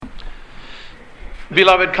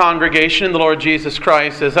Beloved congregation in the Lord Jesus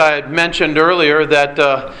Christ, as I had mentioned earlier,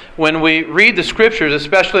 that when we read the Scriptures,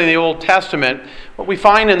 especially in the Old Testament, what we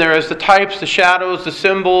find in there is the types, the shadows, the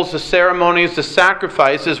symbols, the ceremonies, the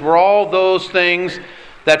sacrifices were all those things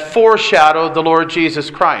that foreshadowed the Lord Jesus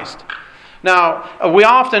Christ. Now, we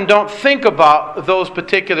often don't think about those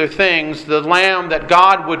particular things, the lamb that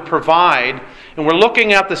God would provide, and we're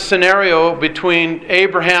looking at the scenario between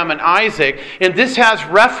Abraham and Isaac, and this has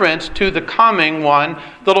reference to the coming one,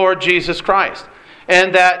 the Lord Jesus Christ.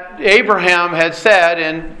 And that Abraham had said,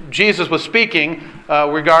 and Jesus was speaking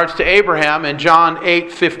regards to Abraham in John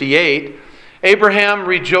 8:58, Abraham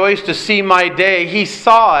rejoiced to see my day. He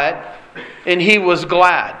saw it, and he was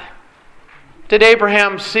glad. Did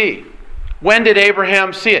Abraham see? When did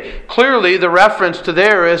Abraham see it? Clearly, the reference to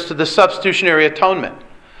there is to the substitutionary atonement,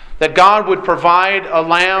 that God would provide a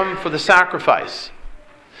lamb for the sacrifice.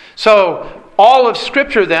 So, all of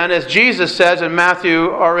Scripture then, as Jesus says in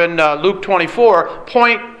Luke 24,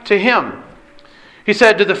 point to Him. He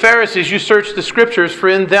said to the Pharisees, "You search the Scriptures, for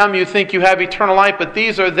in them you think you have eternal life, but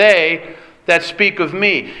these are they that speak of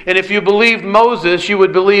me. And if you believed Moses, you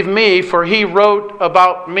would believe me, for he wrote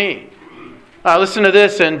about me." Listen to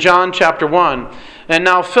this in John chapter 1. "And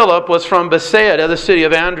now Philip was from Bethsaida, the city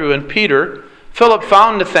of Andrew and Peter. Philip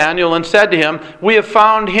found Nathanael and said to him, 'We have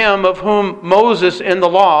found him of whom Moses in the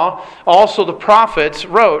law, also the prophets,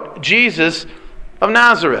 wrote, Jesus of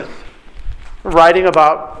Nazareth,'" writing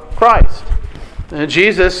about Christ. And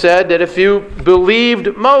Jesus said that if you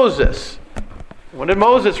believed Moses, what did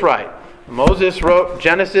Moses write? Moses wrote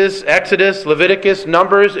Genesis, Exodus, Leviticus,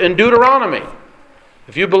 Numbers, and Deuteronomy.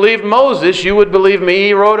 If you believed Moses, you would believe me.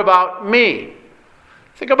 He wrote about me.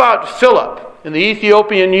 Think about Philip and the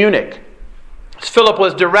Ethiopian eunuch. Philip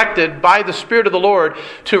was directed by the Spirit of the Lord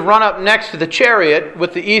to run up next to the chariot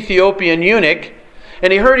with the Ethiopian eunuch,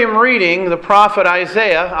 and he heard him reading the prophet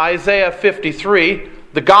Isaiah, Isaiah 53,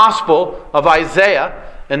 the Gospel of Isaiah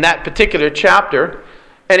in that particular chapter.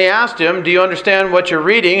 And he asked him, "Do you understand what you're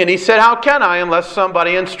reading?" And he said, "How can I unless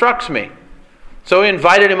somebody instructs me?" So he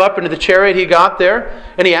invited him up into the chariot. He got there,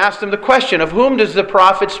 and he asked him the question, "Of whom does the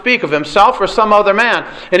prophet speak? Of himself or some other man?"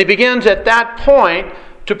 And he begins at that point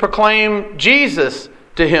to proclaim Jesus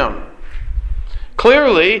to him.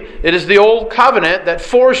 Clearly, it is the old covenant that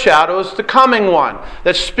foreshadows the coming one,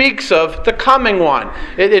 that speaks of the coming one.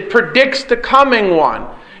 It predicts the coming one,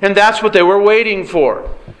 and that's what they were waiting for.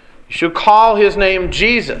 You should call his name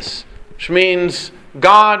Jesus, which means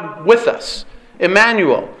God with us,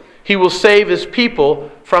 Emmanuel. He will save his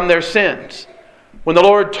people from their sins. When the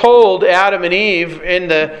Lord told Adam and Eve in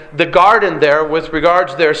the garden there with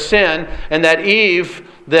regards to their sin, and that Eve,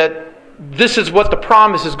 that this is what the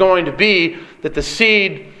promise is going to be, that the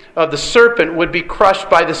seed of the serpent would be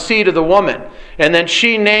crushed by the seed of the woman. And then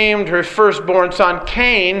she named her firstborn son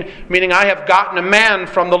Cain, meaning I have gotten a man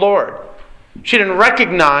from the Lord. She didn't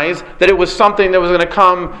recognize that it was something that was going to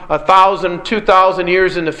come 1,000, 2,000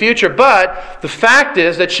 years in the future. But the fact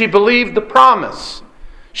is that she believed the promise.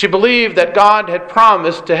 She believed that God had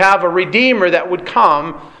promised to have a Redeemer that would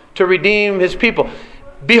come to redeem His people.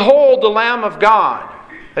 "Behold the Lamb of God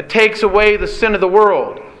that takes away the sin of the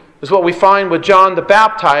world," is what we find with John the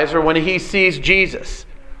Baptizer when he sees Jesus.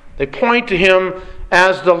 They point to Him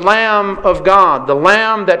as the Lamb of God, the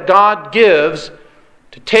Lamb that God gives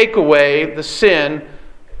to take away the sin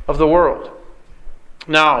of the world.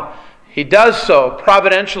 Now, He does so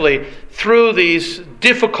providentially through these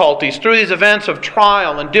difficulties, through these events of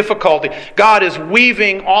trial and difficulty. God is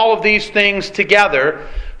weaving all of these things together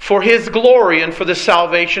for His glory and for the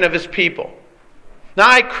salvation of His people. Now,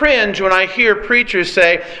 I cringe when I hear preachers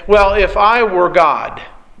say, "Well, if I were God,"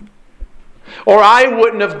 or "I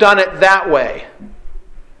wouldn't have done it that way."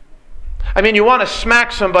 I mean, you want to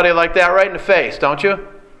smack somebody like that right in the face, don't you?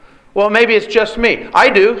 Well, maybe it's just me. I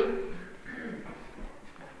do.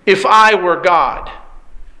 If I were God.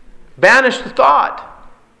 Banish the thought.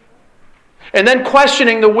 And then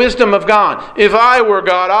questioning the wisdom of God. If I were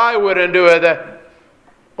God, I wouldn't do it.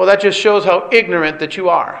 Well, that just shows how ignorant that you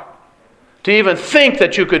are. To even think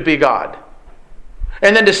that you could be God.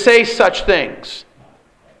 And then to say such things.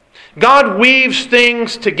 God weaves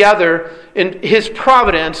things together in His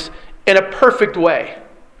providence in a perfect way.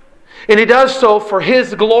 And He does so for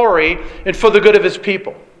His glory and for the good of His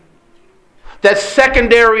people. That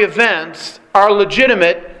secondary events are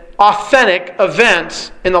legitimate, authentic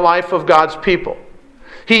events in the life of God's people.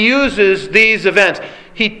 He uses these events.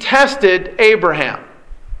 He tested Abraham.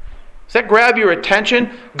 Does that grab your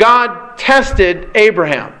attention? God tested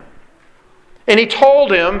Abraham. And He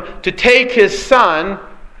told him to take his son,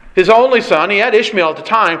 his only son, he had Ishmael at the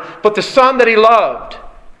time, but the son that he loved,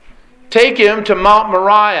 take him to Mount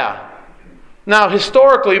Moriah. Now,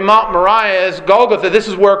 historically, Mount Moriah is Golgotha. This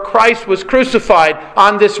is where Christ was crucified,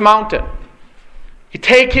 on this mountain. You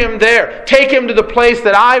take him there. Take him to the place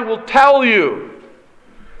that I will tell you.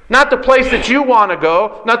 Not the place that you want to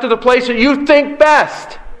go. Not to the place that you think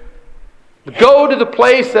best. But go to the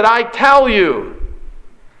place that I tell you.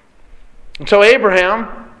 And so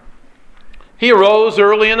Abraham, he arose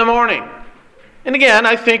early in the morning. And again,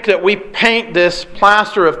 I think that we paint this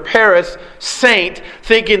plaster of Paris saint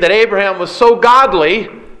thinking that Abraham was so godly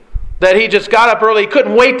that he just got up early. He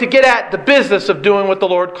couldn't wait to get at the business of doing what the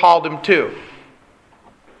Lord called him to.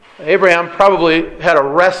 Abraham probably had a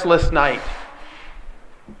restless night.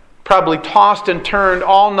 Probably tossed and turned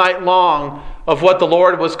all night long of what the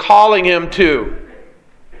Lord was calling him to.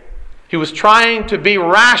 He was trying to be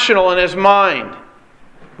rational in his mind.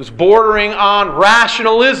 He was bordering on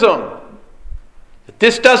rationalism.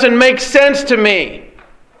 This doesn't make sense to me.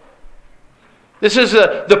 This is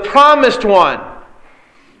the promised one.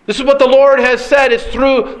 This is what the Lord has said. It's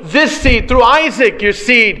through this seed, through Isaac, your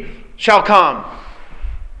seed shall come.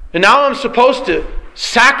 And now I'm supposed to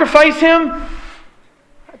sacrifice him?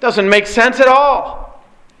 That doesn't make sense at all.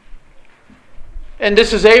 And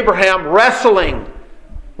this is Abraham wrestling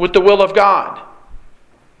with the will of God.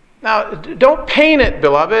 Now, don't paint it,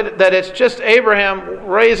 beloved, that it's just Abraham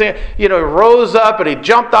rose up and he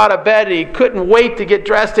jumped out of bed and he couldn't wait to get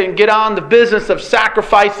dressed and get on the business of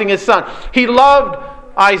sacrificing his son. He loved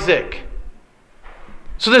Isaac.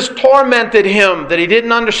 So this tormented him that he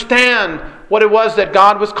didn't understand what it was that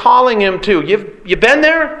God was calling him to. You've been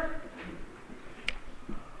there?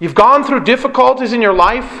 You've gone through difficulties in your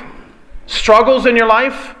life? Struggles in your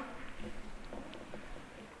life?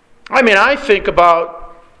 I mean, I think about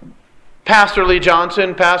Pastor Lee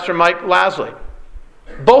Johnson, Pastor Mike Lasley.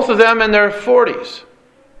 Both of them in their 40s.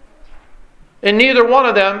 And neither one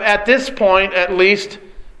of them, at this point at least,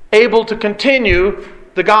 able to continue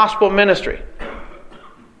the gospel ministry.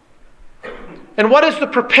 And what is the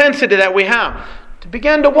propensity that we have? To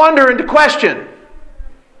begin to wonder and to question.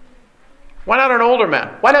 Why not an older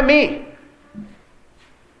man? Why not me?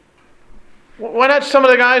 Why not some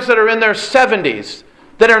of the guys that are in their 70s?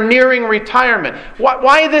 That are nearing retirement.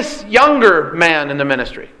 Why this younger man in the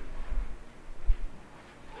ministry?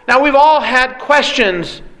 Now, we've all had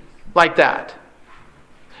questions like that.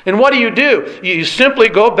 And what do? You simply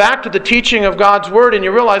go back to the teaching of God's Word and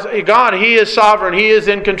you realize, hey, God, He is sovereign. He is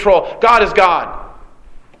in control. God is God.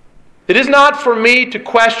 It is not for me to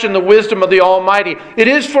question the wisdom of the Almighty. It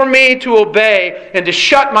is for me to obey and to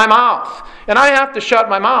shut my mouth. And I have to shut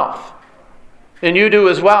my mouth. And you do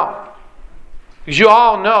as well. Because you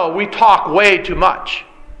all know we talk way too much.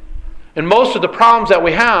 And most of the problems that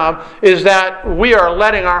we have is that we are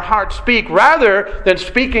letting our heart speak rather than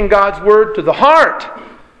speaking God's Word to the heart.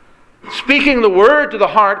 Speaking the Word to the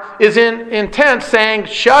heart is in intent saying,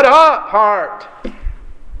 shut up, heart.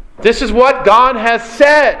 This is what God has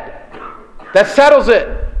said. That settles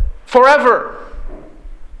it forever.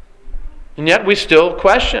 And yet we still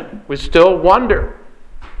question. We still wonder.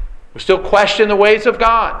 We still question the ways of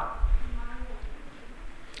God.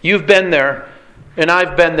 You've been there, and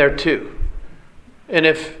I've been there too. And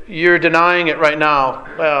if you're denying it right now,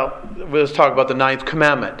 well, let's talk about the 9th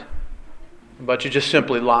commandment. But you're just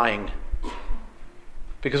simply lying.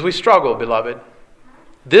 Because we struggle, beloved.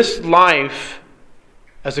 This life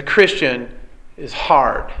as a Christian is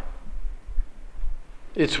hard.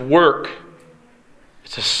 It's work.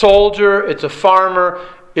 It's a soldier, it's a farmer,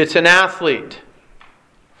 it's an athlete.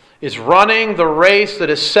 Is running the race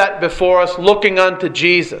that is set before us, looking unto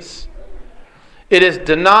Jesus. It is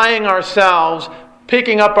denying ourselves,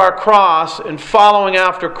 picking up our cross, and following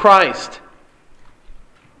after Christ.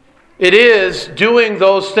 It is doing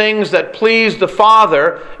those things that please the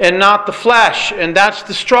Father and not the flesh. And that's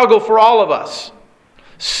the struggle for all of us.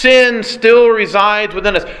 Sin still resides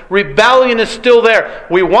within us. Rebellion is still there.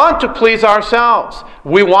 We want to please ourselves.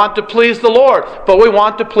 We want to please the Lord, but we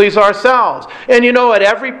want to please ourselves. And at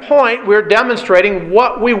every point we're demonstrating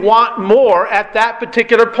what we want more at that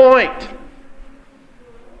particular point.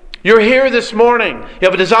 You're here this morning. You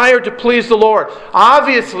have a desire to please the Lord.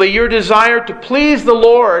 Obviously, your desire to please the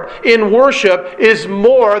Lord in worship is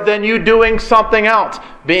more than you doing something else.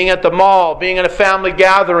 Being at the mall, being at a family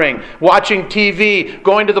gathering, watching TV,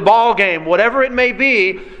 going to the ball game, whatever it may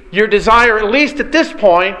be, your desire, at least at this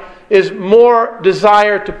point, is more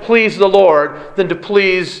desire to please the Lord than to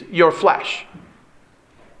please your flesh.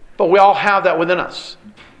 But we all have that within us.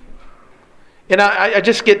 And I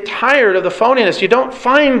just get tired of the phoniness. You don't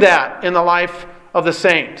find that in the life of the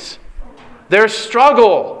saints. There's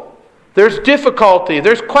struggle. There's difficulty.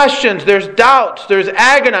 There's questions. There's doubts. There's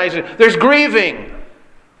agonizing. There's grieving.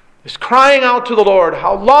 There's crying out to the Lord.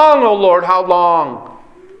 How long, O Lord, how long?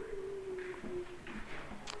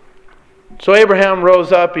 So Abraham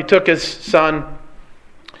rose up. He took his son.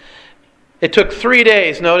 It took 3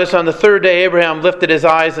 days. Notice on the third day, Abraham lifted his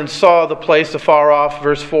eyes and saw the place afar off.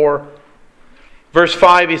 Verse 4. Verse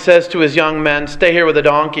 5, he says to his young men, stay here with the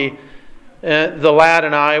donkey. The lad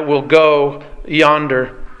and I will go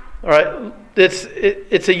yonder. All right,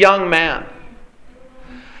 it's a young man.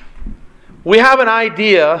 We have an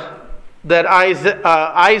idea that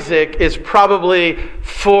Isaac is probably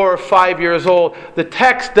 4 or 5 years old. The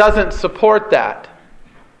text doesn't support that.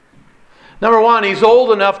 Number one, he's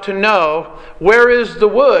old enough to know where is the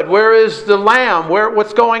wood, where is the lamb,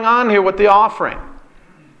 what's going on here with the offering.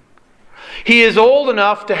 He is old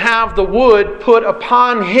enough to have the wood put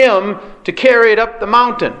upon him to carry it up the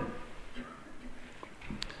mountain.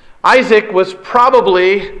 Isaac was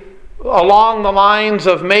probably along the lines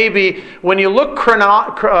of maybe, when you look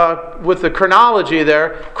with the chronology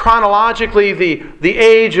there, chronologically the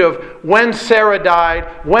age of when Sarah died,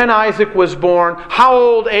 when Isaac was born, how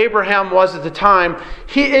old Abraham was at the time,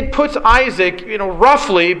 it puts Isaac,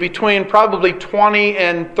 roughly between probably 20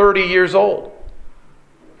 and 30 years old.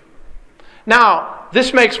 Now,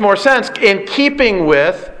 this makes more sense in keeping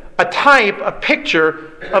with a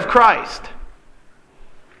picture of Christ.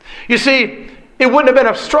 You see, it wouldn't have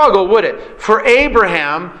been a struggle, would it, for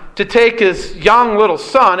Abraham to take his young little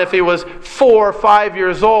son, if he was 4 or 5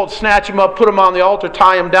 years old, snatch him up, put him on the altar,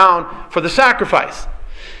 tie him down for the sacrifice.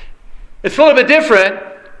 It's a little bit different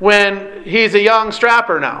when he's a young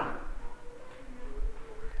strapper now.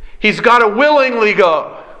 He's got to willingly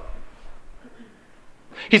go.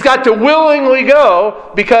 He's got to willingly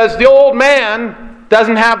go because the old man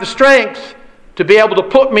doesn't have the strength to be able to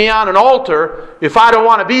put me on an altar if I don't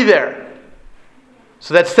want to be there.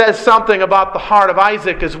 So that says something about the heart of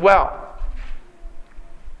Isaac as well.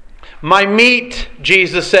 My meat,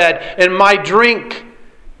 Jesus said, and my drink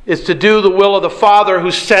is to do the will of the Father who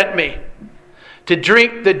sent me. To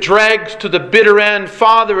drink the dregs to the bitter end.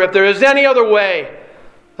 Father, if there is any other way,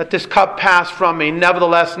 let this cup pass from me.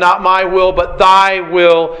 Nevertheless, not my will, but thy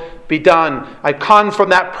will be done. I come from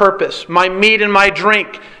that purpose. My meat and my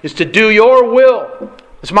drink is to do your will.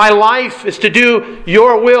 It's my life is to do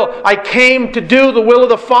your will. I came to do the will of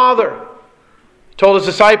the Father. He told his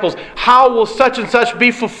disciples, how will such and such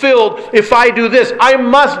be fulfilled if I do this? I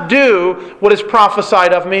must do what is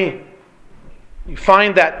prophesied of me. You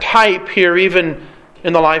find that type here even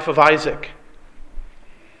in the life of Isaac.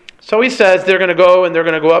 So he says they're going to go and they're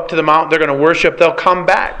going to go up to the mountain. They're going to worship. They'll come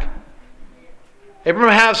back.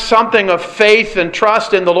 Abraham has something of faith and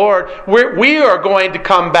trust in the Lord. We are going to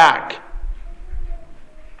come back.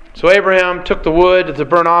 So Abraham took the wood of the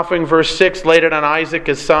burnt offering, verse 6, laid it on Isaac,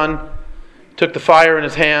 his son, took the fire in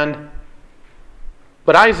his hand.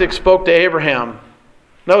 But Isaac spoke to Abraham.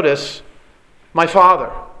 Notice, my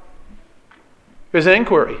father. There's an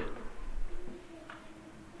inquiry.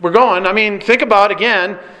 We're going, think about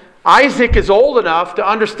again, Isaac is old enough to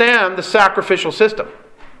understand the sacrificial system.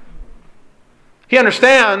 He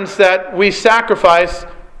understands that we sacrifice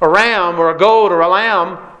a ram or a goat or a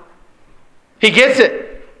lamb. He gets it.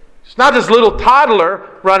 It's not this little toddler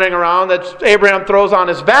running around that Abraham throws on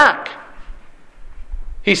his back.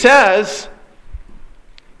 He says,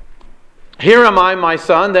 here am I, my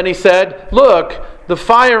son. Then he said, look, the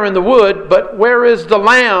fire and the wood, but where is the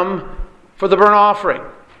lamb for the burnt offering?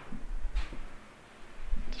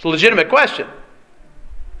 It's a legitimate question.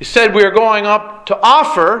 You said we are going up to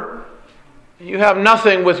offer. You have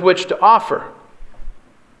nothing with which to offer.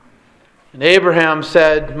 And Abraham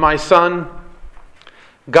said, my son,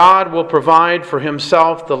 God will provide for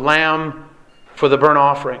himself the lamb for the burnt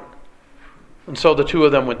offering. And so the two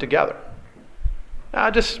of them went together.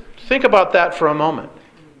 Now just think about that for a moment.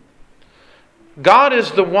 God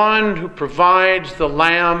is the one who provides the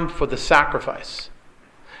lamb for the sacrifice.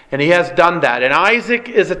 And he has done that. And Isaac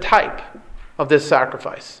is a type of this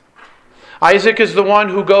sacrifice. Isaac is the one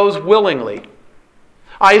who goes willingly.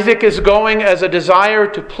 Isaac is going as a desire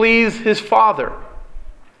to please his father.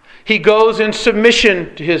 He goes in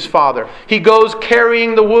submission to his father. He goes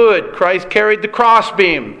carrying the wood. Christ carried the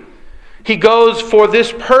crossbeam. He goes for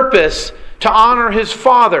this purpose, to honor his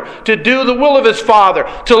father, to do the will of his father,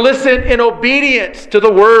 to listen in obedience to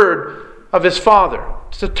the word of his father.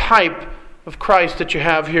 It's a type of Christ that you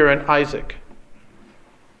have here in Isaac.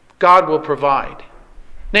 God will provide.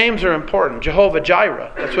 Names are important. Jehovah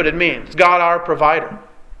Jireh, that's what it means. God our provider.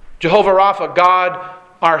 Jehovah Rapha, God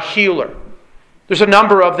our healer. There's a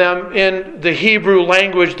number of them in the Hebrew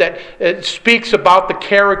language that it speaks about the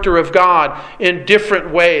character of God in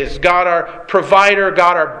different ways. God our provider,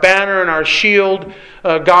 God our banner and our shield.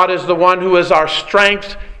 God is the one who is our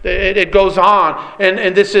strength. It goes on.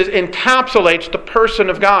 And this encapsulates the person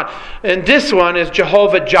of God. And this one is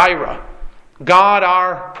Jehovah Jireh. God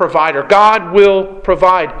our provider. God will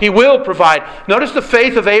provide. He will provide. Notice the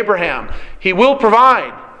faith of Abraham. He will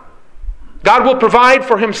provide. God will provide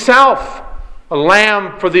for himself a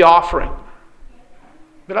lamb for the offering.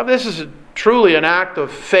 Beloved, this is truly an act of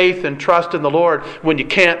faith and trust in the Lord when you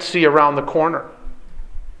can't see around the corner.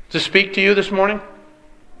 Does it speak to you this morning?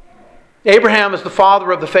 Abraham is the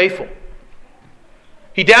father of the faithful.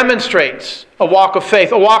 He demonstrates a walk of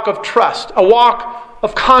faith, a walk of trust, a walk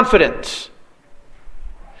of confidence.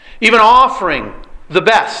 Even offering the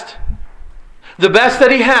best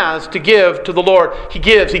that he has to give to the Lord. He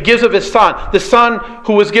gives of his son, the son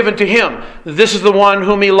who was given to him. This is the one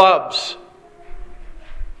whom he loves.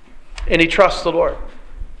 And he trusts the Lord.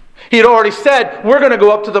 He had already said, we're going to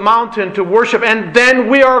go up to the mountain to worship, and then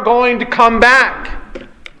we are going to come back.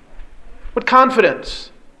 With confidence.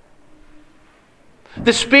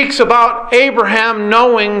 This speaks about Abraham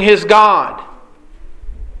knowing his God.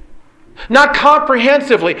 Not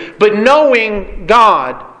comprehensively, but knowing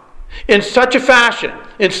God in such a fashion,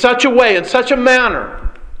 in such a way, in such a manner,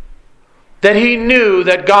 that he knew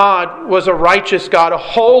that God was a righteous God, a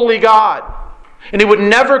holy God. And he would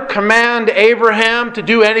never command Abraham to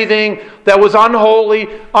do anything that was unholy,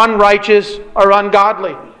 unrighteous, or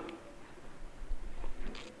ungodly.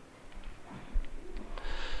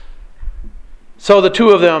 So the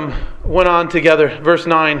two of them went on together. Verse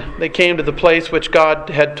 9, they came to the place which God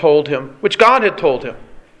had told him.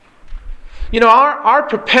 You know, our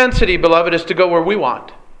propensity, beloved, is to go where we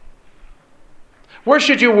want. Where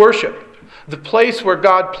should you worship? The place where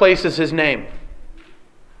God places his name.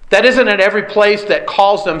 That isn't at every place that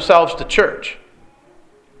calls themselves the church.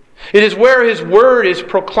 It is where his word is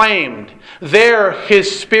proclaimed. There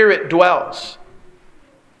his Spirit dwells.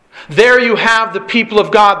 There you have the people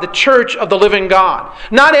of God, the church of the living God.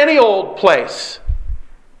 Not any old place,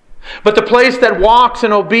 but the place that walks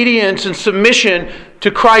in obedience and submission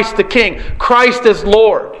to Christ the King, Christ as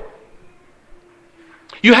Lord.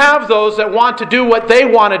 You have those that want to do what they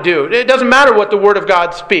want to do. It doesn't matter what the Word of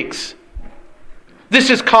God speaks. This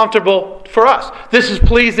is comfortable for us. This is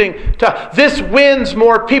pleasing to us. This wins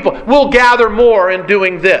more people. We'll gather more in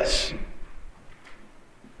doing this.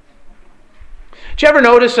 Did you ever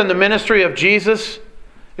notice in the ministry of Jesus,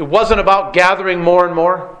 it wasn't about gathering more and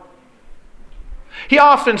more? He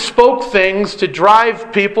often spoke things to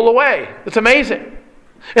drive people away. It's amazing.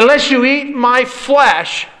 Unless you eat my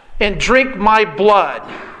flesh and drink my blood,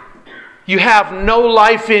 you have no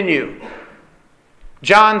life in you.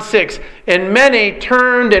 John 6, and many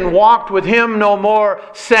turned and walked with him no more,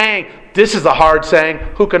 saying, this is a hard saying,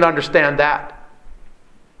 who can understand that?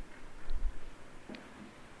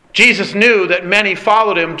 Jesus knew that many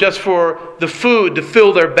followed him just for the food to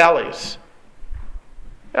fill their bellies.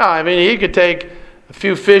 Yeah, I mean, he could take a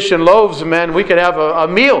few fish and loaves, and man, we could have a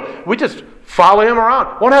meal. We just follow him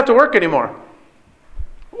around. Won't have to work anymore.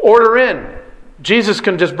 Order in. Jesus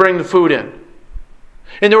can just bring the food in.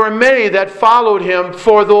 And there were many that followed him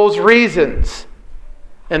for those reasons.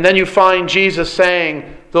 And then you find Jesus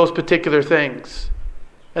saying those particular things.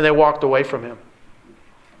 And they walked away from him.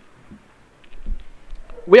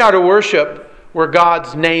 We are to worship where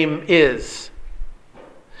God's name is.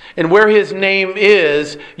 And where his name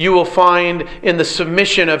is, you will find in the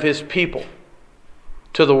submission of his people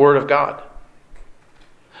to the Word of God.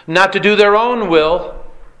 Not to do their own will,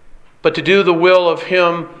 but to do the will of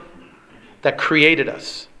him that created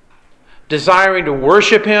us. Desiring to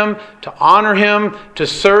worship him, to honor him, to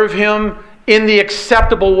serve him in the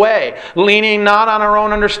acceptable way. Leaning not on our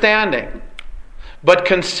own understanding, but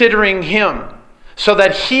considering him, so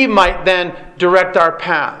that he might then direct our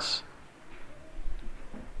paths.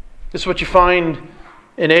 This is what you find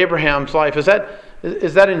in Abraham's life. Is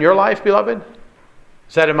that in your life, beloved?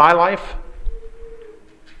 Is that in my life?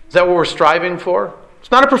 Is that what we're striving for?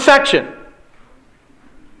 It's not a perfection,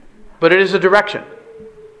 but it is a direction.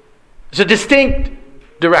 It's a distinct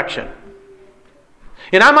direction.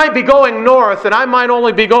 And I might be going north, and I might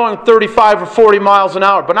only be going 35 or 40 miles an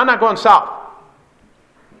hour, but I'm not going south.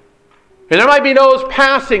 And there might be those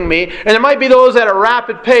passing me, and there might be those at a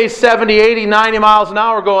rapid pace, 70, 80, 90 miles an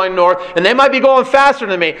hour going north, and they might be going faster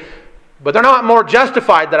than me, but they're not more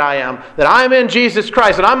justified than I am, that I am in Jesus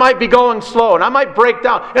Christ, and I might be going slow, and I might break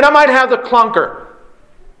down, and I might have the clunker.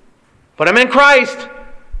 But I'm in Christ,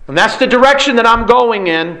 and that's the direction that I'm going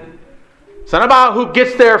in. It's not about who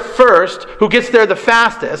gets there first, who gets there the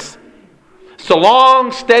fastest. It's a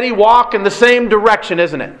long, steady walk in the same direction,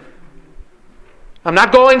 isn't it? I'm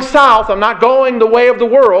not going south. I'm not going the way of the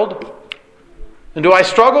world. And do I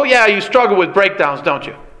struggle? Yeah, you struggle with breakdowns, don't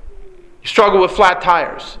you? You struggle with flat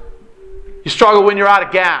tires. You struggle when you're out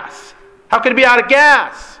of gas. How can it be out of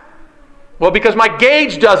gas? Well, because my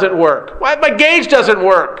gauge doesn't work. Why? My gauge doesn't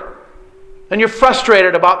work. And you're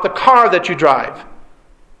frustrated about the car that you drive.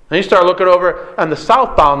 And you start looking over on the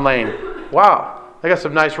southbound lane. Wow, I got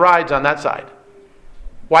some nice rides on that side.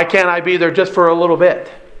 Why can't I be there just for a little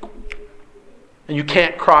bit? And you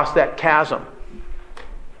can't cross that chasm.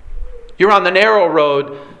 You're on the narrow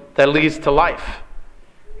road that leads to life.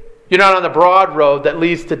 You're not on the broad road that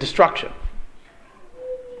leads to destruction.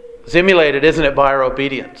 It's emulated, isn't it, by our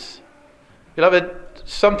obedience? Beloved,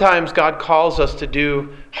 sometimes God calls us to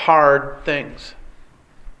do hard things.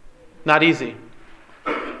 Not easy.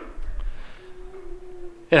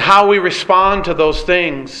 And how we respond to those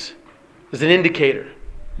things is an indicator.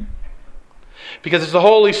 Because it's the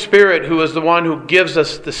Holy Spirit who is the one who gives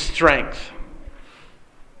us the strength.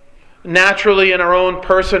 Naturally, in our own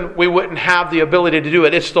person, we wouldn't have the ability to do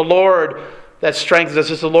it. It's the Lord that strengthens us.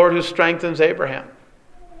 It's the Lord who strengthens Abraham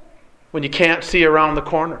when you can't see around the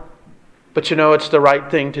corner. But you know it's the right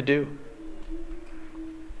thing to do.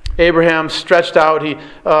 Abraham stretched out.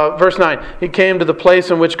 Verse 9, he came to the place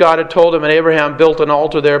in which God had told him, and Abraham built an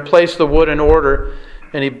altar there, placed the wood in order,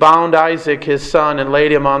 and he bound Isaac, his son, and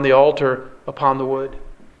laid him on the altar upon the wood.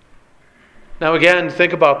 Now again,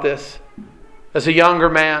 think about this. As a younger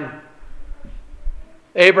man,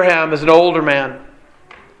 Abraham is an older man.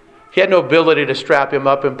 He had no ability to strap him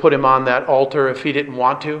up and put him on that altar if he didn't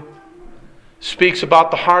want to. Speaks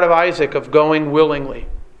about the heart of Isaac of going willingly,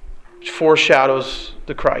 which foreshadows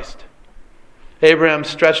the Christ. Abraham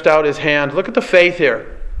stretched out his hand. Look at the faith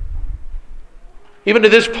here. Even to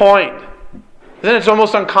this point, then it's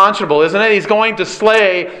almost unconscionable, isn't it? He's going to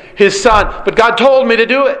slay his son, but God told me to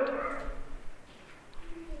do it.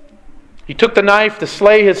 He took the knife to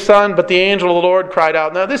slay his son, but the angel of the Lord cried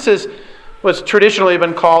out. Now this is what's traditionally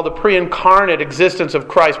been called the pre-incarnate existence of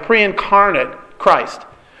Christ. Pre-incarnate Christ.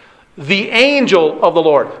 The angel of the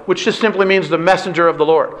Lord, which just simply means the messenger of the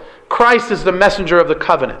Lord. Christ is the messenger of the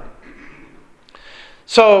covenant.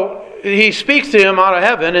 So he speaks to him out of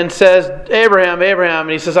heaven and says, Abraham, Abraham.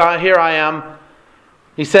 And he says, here I am.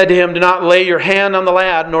 He said to him, do not lay your hand on the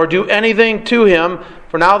lad, nor do anything to him,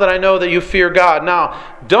 for now that I know that you fear God. Now,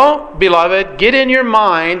 don't, beloved, get in your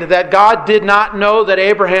mind that God did not know that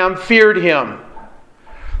Abraham feared him.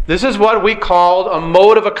 This is what we called a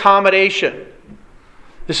mode of accommodation.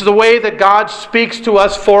 This is the way that God speaks to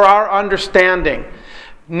us for our understanding.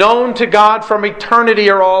 Known to God from eternity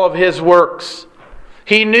are all of His works.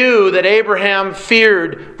 He knew that Abraham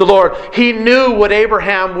feared the Lord. He knew what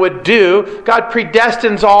Abraham would do. God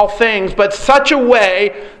predestines all things, but such a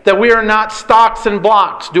way that we are not stocks and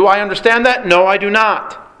blocks. Do I understand that? No, I do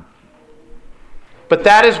not. But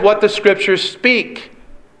that is what the Scriptures speak.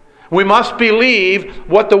 We must believe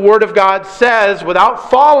what the Word of God says without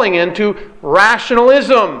falling into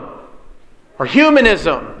rationalism or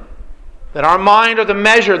humanism. That our mind are the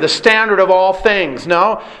measure, the standard of all things.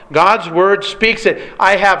 No, God's Word speaks it.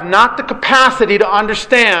 I have not the capacity to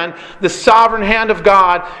understand the sovereign hand of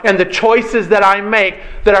God and the choices that I make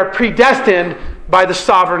that are predestined by the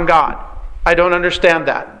sovereign God. I don't understand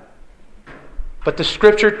that. But the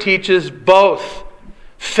Scripture teaches both.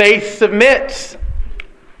 Faith submits.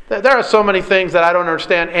 There are so many things that I don't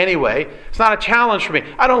understand anyway. It's not a challenge for me.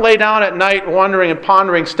 I don't lay down at night wondering and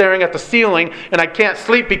pondering, staring at the ceiling, and I can't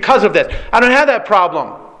sleep because of this. I don't have that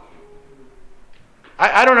problem.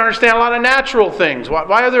 I don't understand a lot of natural things.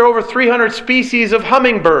 Why are there over 300 species of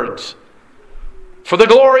hummingbirds? For the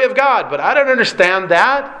glory of God. But I don't understand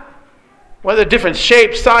that. Whether different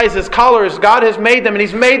shapes, sizes, colors, God has made them, and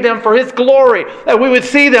He's made them for His glory. That we would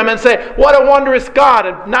see them and say, what a wondrous God,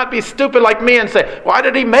 and not be stupid like me and say, why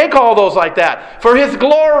did He make all those like that? For His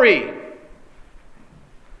glory.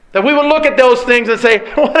 That we would look at those things and say,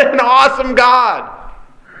 what an awesome God.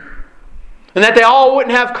 And that they all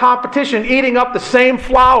wouldn't have competition eating up the same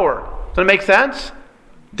flower. Does that make sense?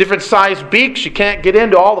 Different sized beaks. You can't get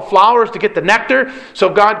into all the flowers to get the nectar. So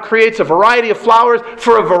God creates a variety of flowers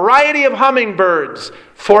for a variety of hummingbirds.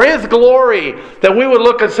 For His glory. That we would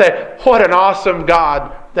look and say, what an awesome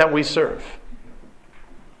God that we serve.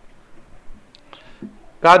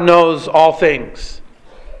 God knows all things.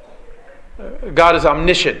 God is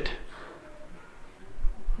omniscient.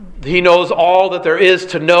 He knows all that there is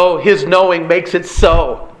to know. His knowing makes it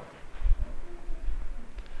so.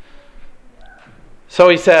 So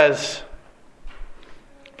He says,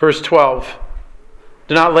 Verse 12.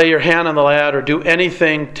 Do not lay your hand on the lad or do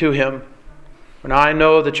anything to him. For now I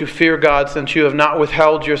know that you fear God, since you have not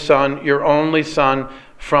withheld your son, your only son,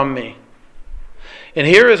 from me. And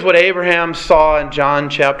here is what Abraham saw in John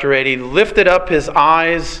chapter 8. He lifted up his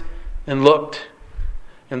eyes and looked.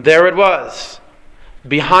 And there it was.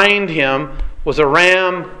 Behind him was a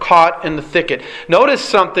ram caught in the thicket. Notice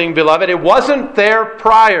something, beloved. It wasn't there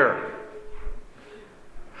prior.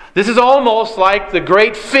 This is almost like the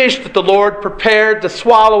great fish that the Lord prepared to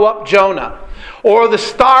swallow up Jonah, or the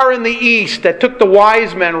star in the east that took the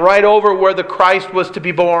wise men right over where the Christ was to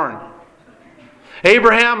be born.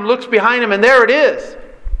 Abraham looks behind him, and there it is.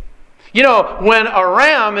 You know, when a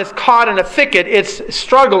ram is caught in a thicket, it's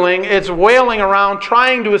struggling, it's wailing around,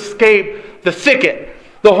 trying to escape the thicket.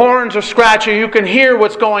 The horns are scratching. You can hear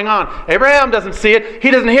what's going on. Abraham doesn't see it.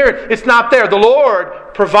 He doesn't hear it. It's not there. The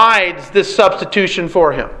Lord provides this substitution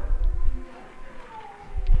for him.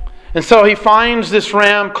 And so he finds this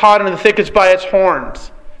ram caught in the thickets by its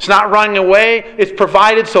horns. It's not running away. It's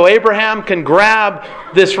provided so Abraham can grab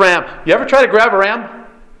this ram. You ever try to grab a ram?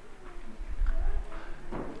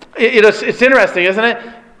 It's interesting, isn't it?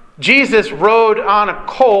 Jesus rode on a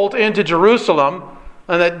colt into Jerusalem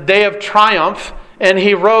on the day of triumph, and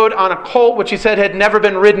he rode on a colt which he said had never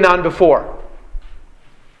been ridden on before.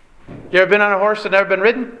 You ever been on a horse that never been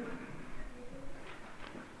ridden?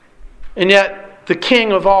 And yet, the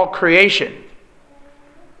King of all creation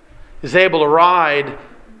is able to ride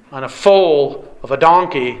on a foal of a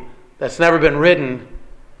donkey that's never been ridden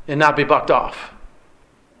and not be bucked off.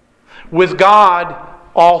 With God,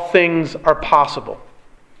 all things are possible.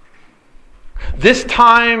 This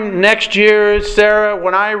time next year, Sarah,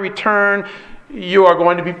 when I return, you are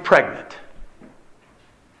going to be pregnant.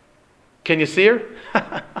 Can you see her?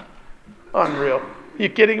 Unreal. Are you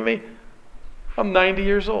kidding me? I'm 90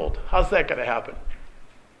 years old. How's that going to happen?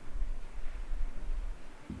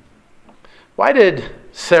 Why did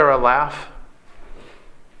Sarah laugh?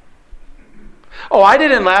 Oh, I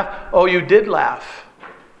didn't laugh. Oh, you did laugh.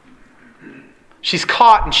 She's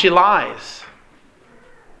caught and she lies.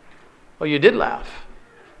 Oh, you did laugh.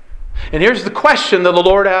 And here's the question that the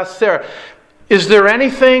Lord asked Sarah. Is there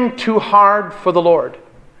anything too hard for the Lord?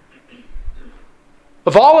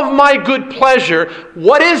 Of all of my good pleasure,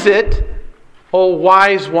 what is it, O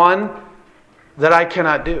wise one, that I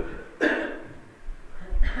cannot do?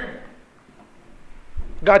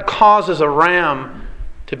 God causes a ram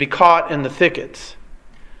to be caught in the thickets.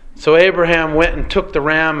 So Abraham went and took the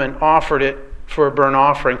ram and offered it for a burnt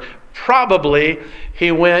offering. Probably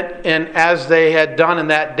he went, and as they had done in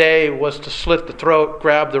that day, was to slit the throat,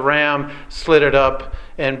 grab the ram, slit it up,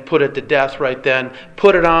 and put it to death right then.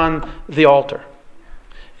 Put it on the altar.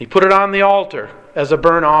 He put it on the altar as a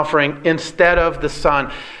burnt offering instead of the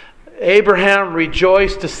son. Abraham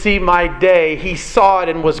rejoiced to see my day. He saw it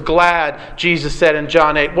and was glad, Jesus said in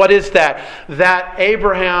John 8. What is that? That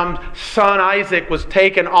Abraham's son Isaac was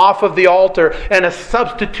taken off of the altar and a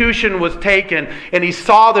substitution was taken. And he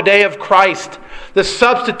saw the day of Christ, the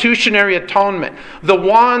substitutionary atonement, the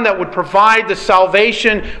one that would provide the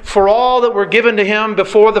salvation for all that were given to him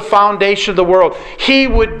before the foundation of the world. He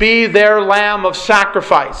would be their lamb of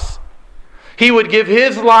sacrifice. He would give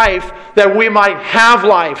his life that we might have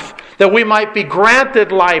life, that we might be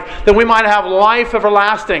granted life, that we might have life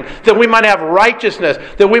everlasting, that we might have righteousness,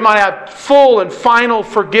 that we might have full and final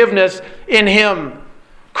forgiveness in him.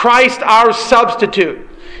 Christ, our substitute.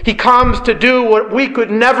 He comes to do what we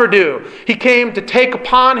could never do. He came to take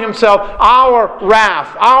upon himself our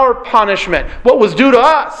wrath, our punishment, what was due to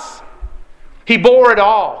us. He bore it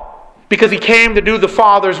all, because he came to do the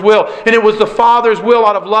Father's will. And it was the Father's will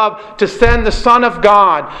out of love to send the Son of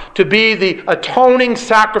God to be the atoning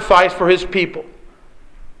sacrifice for his people.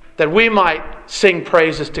 That we might sing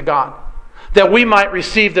praises to God. That we might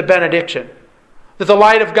receive the benediction. That the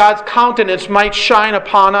light of God's countenance might shine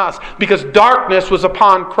upon us. Because darkness was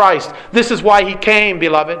upon Christ. This is why he came,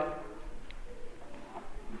 beloved.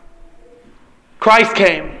 Christ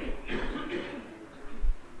came.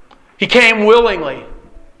 He came willingly.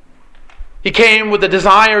 He came with a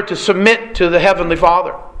desire to submit to the Heavenly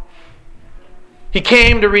Father. He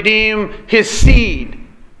came to redeem his seed,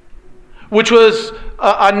 which was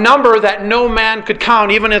a number that no man could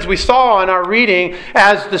count, even as we saw in our reading,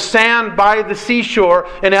 as the sand by the seashore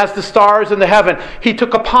and as the stars in the heaven. He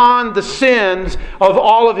took upon the sins of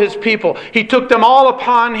all of his people. He took them all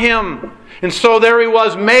upon him. And so there he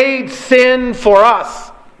was, made sin for us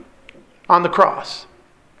on the cross.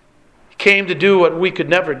 He came to do what we could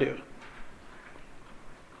never do.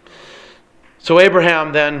 So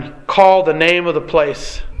Abraham then called the name of the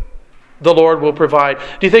place, the Lord will provide.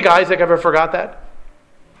 Do you think Isaac ever forgot that?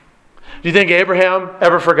 Do you think Abraham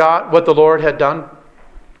ever forgot what the Lord had done?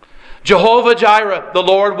 Jehovah Jireh, the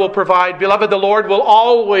Lord will provide. Beloved, the Lord will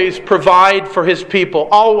always provide for His people.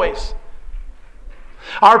 Always.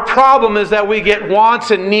 Our problem is that we get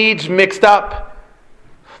wants and needs mixed up.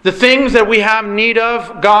 The things that we have need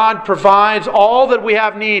of, God provides all that we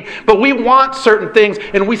have need. But we want certain things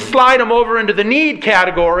and we slide them over into the need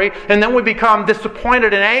category, and then we become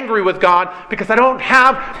disappointed and angry with God because I don't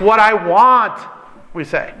have what I want, we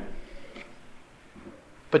say.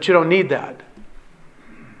 But you don't need that.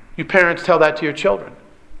 You parents tell that to your children.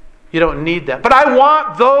 You don't need that. But I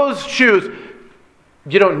want those shoes.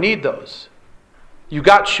 You don't need those. You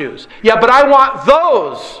got shoes. Yeah, but I want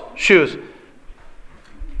those shoes.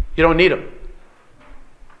 You don't need them.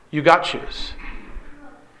 You got shoes.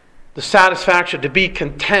 The satisfaction to be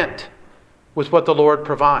content with what the Lord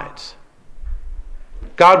provides.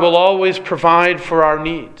 God will always provide for our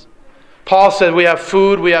needs. Paul said we have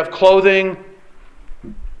food, we have clothing.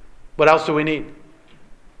 What else do we need?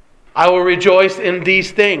 I will rejoice in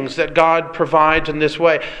these things that God provides in this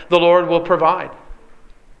way. The Lord will provide.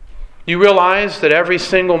 You realize that every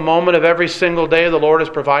single moment of every single day the Lord is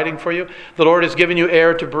providing for you? The Lord has given you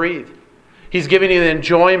air to breathe. He's given you the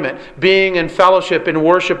enjoyment, being in fellowship in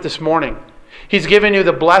worship this morning. He's given you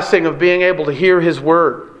the blessing of being able to hear His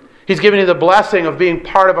Word. He's given you the blessing of being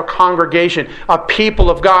part of a congregation, a people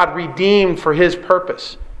of God redeemed for His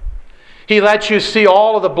purpose. He lets you see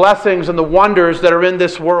all of the blessings and the wonders that are in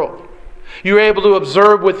this world. You're able to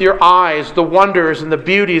observe with your eyes the wonders and the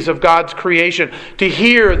beauties of God's creation, to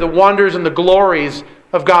hear the wonders and the glories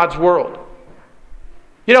of God's world.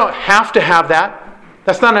 You don't have to have that.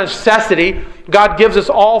 That's not a necessity. God gives us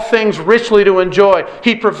all things richly to enjoy.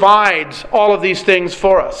 He provides all of these things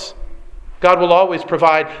for us. God will always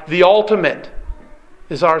provide. The ultimate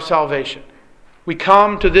is our salvation. We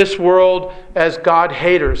come to this world as God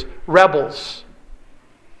haters, rebels.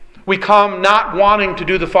 We come not wanting to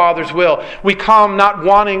do the Father's will. We come not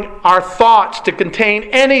wanting our thoughts to contain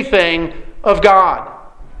anything of God.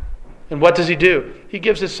 And what does He do? He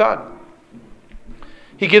gives His Son.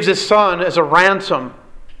 He gives His Son as a ransom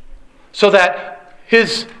so that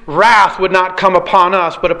His wrath would not come upon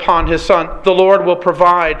us, but upon His Son. The Lord will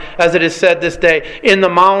provide, as it is said this day, in the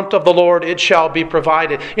mount of the Lord it shall be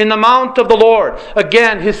provided. In the mount of the Lord,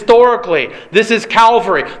 again, historically, this is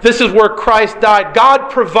Calvary. This is where Christ died. God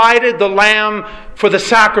provided the Lamb for the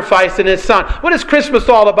sacrifice in His Son. What is Christmas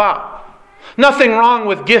all about? Nothing wrong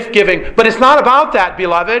with gift giving, but it's not about that,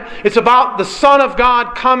 beloved. It's about the Son of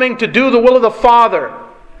God coming to do the will of the Father.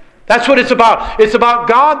 That's what it's about. It's about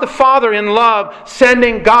God the Father in love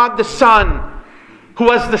sending God the Son, who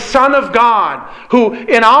was the Son of God, who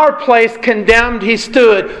in our place condemned He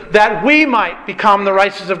stood, that we might become the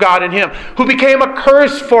righteousness of God in Him, who became a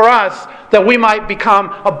curse for us, that we might become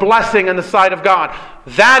a blessing in the sight of God.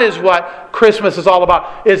 That is what Christmas is all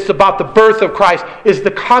about. It's about the birth of Christ. It's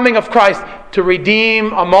the coming of Christ to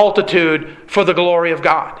redeem a multitude for the glory of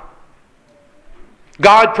God.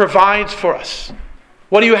 God provides for us.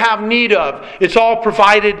 What do you have need of? It's all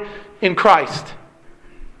provided in Christ.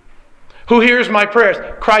 Who hears my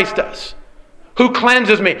prayers? Christ does. Who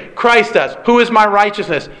cleanses me? Christ does. Who is my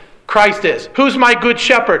righteousness? Christ is. Who's my good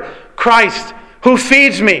shepherd? Christ. Who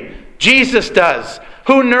feeds me? Jesus does.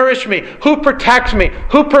 Who nourishes me? Who protects me?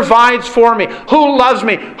 Who provides for me? Who loves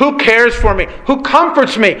me? Who cares for me? Who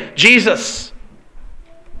comforts me? Jesus.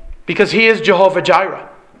 Because He is Jehovah Jireh.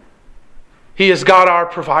 He is God our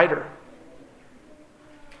provider.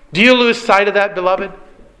 Do you lose sight of that, beloved?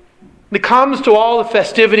 When it comes to all the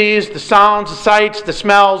festivities, the sounds, the sights, the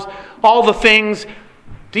smells, all the things,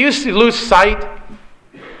 do you lose sight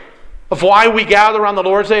of why we gather on the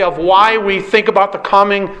Lord's Day, of why we think about the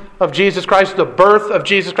coming of Jesus Christ, the birth of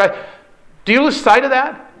Jesus Christ? Do you lose sight of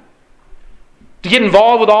that? Do you get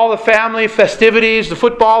involved with all the family festivities, the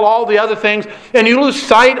football, all the other things, and you lose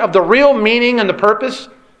sight of the real meaning and the purpose?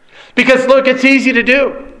 Because look, it's easy to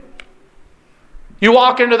do. You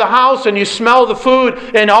walk into the house and you smell the food,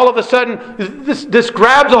 and all of a sudden this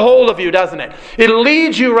grabs a hold of you, doesn't it? It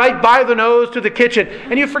leads you right by the nose to the kitchen,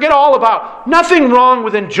 and you forget all about. Nothing wrong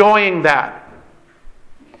with enjoying that.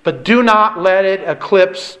 But do not let it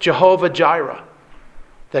eclipse Jehovah Jireh,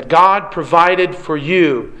 that God provided for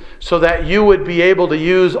you so that you would be able to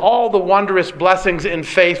use all the wondrous blessings in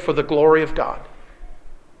faith for the glory of God.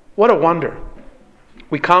 What a wonder.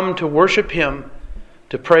 We come to worship Him,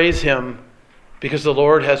 to praise Him, because the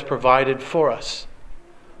Lord has provided for us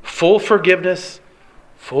full forgiveness,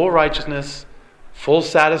 full righteousness, full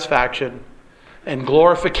satisfaction, and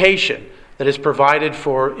glorification that is provided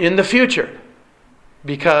for in the future.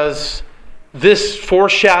 Because this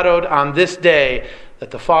foreshadowed on this day that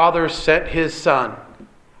the Father sent His Son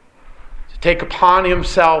to take upon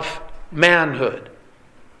Himself manhood.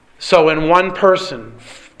 So in one person,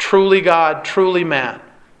 truly God, truly man,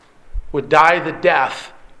 would die the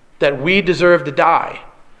death that we deserve to die,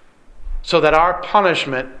 so that our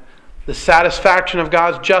punishment, the satisfaction of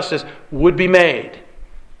God's justice, would be made.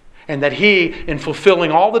 And that He, in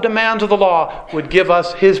fulfilling all the demands of the law, would give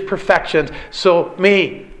us His perfections. So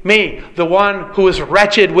me, the one who is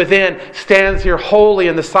wretched within, stands here holy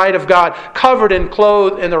in the sight of God, covered and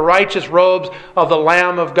clothed in the righteous robes of the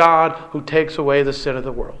Lamb of God who takes away the sin of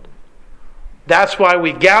the world. That's why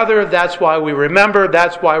we gather, that's why we remember,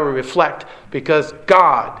 that's why we reflect, because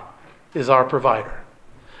God is our provider.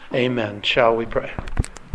 Amen. Shall we pray?